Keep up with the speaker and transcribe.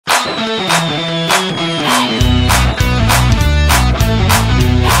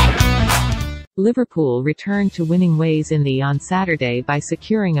Liverpool returned to winning ways on Saturday by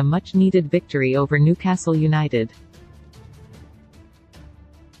securing a much-needed victory over Newcastle United.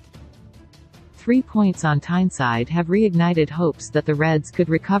 3 points on Tyneside have reignited hopes that the Reds could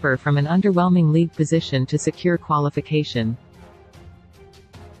recover from an underwhelming league position to secure qualification.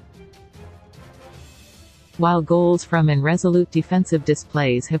 While goals from and resolute defensive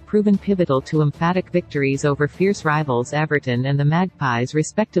displays have proven pivotal to emphatic victories over fierce rivals Everton and the Magpies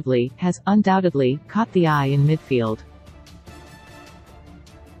respectively, has, undoubtedly, caught the eye in midfield.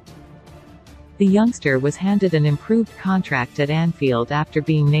 The youngster was handed an improved contract at Anfield after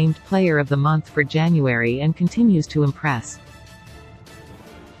being named Player of the Month for January and continues to impress.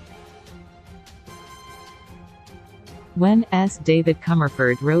 When David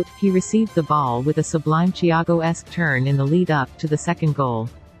Comerford wrote, he received the ball with a sublime Thiago-esque turn in the lead-up to the second goal.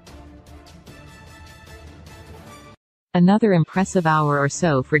 Another impressive hour or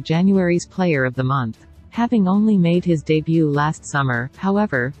so for January's Player of the Month. Having only made his debut last summer,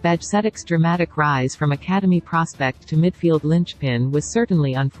 however, Bajčetić's dramatic rise from academy prospect to midfield linchpin was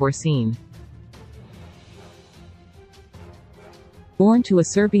certainly unforeseen. Born to a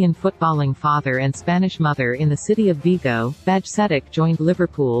Serbian footballing father and Spanish mother in the city of Vigo, Bajčetić joined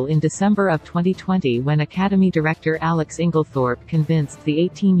Liverpool in December of 2020 when Academy director Alex Inglethorpe convinced the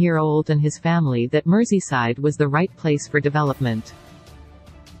 18-year-old and his family that Merseyside was the right place for development.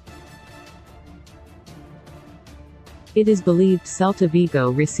 It is believed Celta Vigo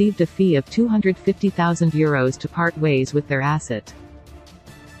received a fee of €250,000 to part ways with their asset.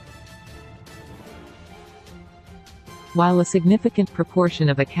 While a significant proportion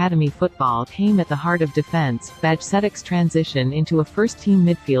of academy football came at the heart of defense, Bajčetić's transition into a first-team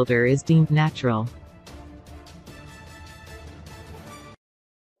midfielder is deemed natural.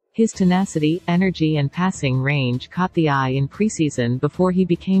 His tenacity, energy and passing range caught the eye in preseason before he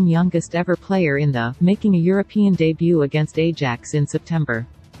became youngest ever player in the, making a European debut against Ajax in September.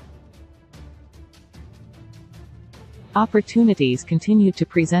 Opportunities continued to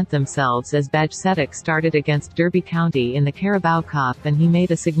present themselves as Bajčetić started against Derby County in the Carabao Cup and he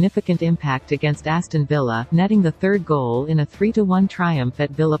made a significant impact against Aston Villa, netting the third goal in a 3-1 triumph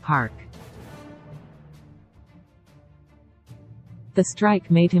at Villa Park. The strike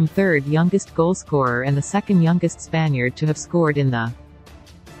made him third youngest goalscorer and the second youngest Spaniard to have scored in the.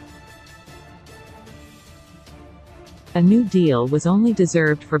 A new deal was only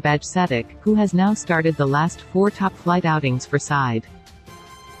deserved for Bajčetić, who has now started the last 4 top-flight outings for side.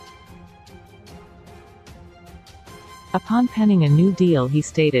 Upon penning a new deal he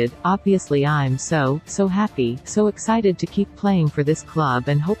stated, "Obviously I'm so happy, so excited to keep playing for this club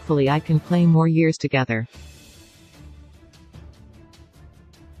and hopefully I can play more years together.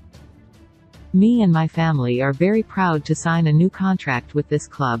 Me and my family are very proud to sign a new contract with this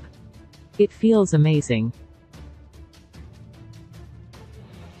club. It feels amazing.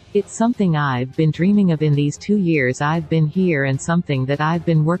 It's something I've been dreaming of in these 2 years I've been here and something that I've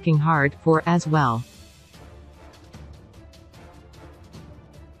been working hard for as well."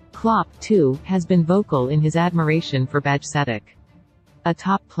 Klopp, too, has been vocal in his admiration for Bajčetić. "A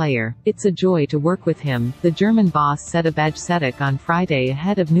top player. It's a joy to work with him," the German boss said of Bajčetić on Friday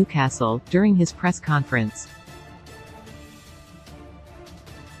ahead of Newcastle, during his press conference.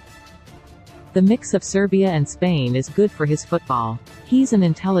 "The mix of Serbia and Spain is good for his football. He's an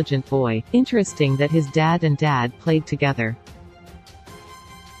intelligent boy. Interesting that his dad and dad played together.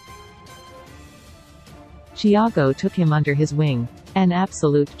 Thiago took him under his wing. An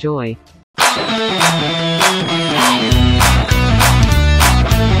absolute joy."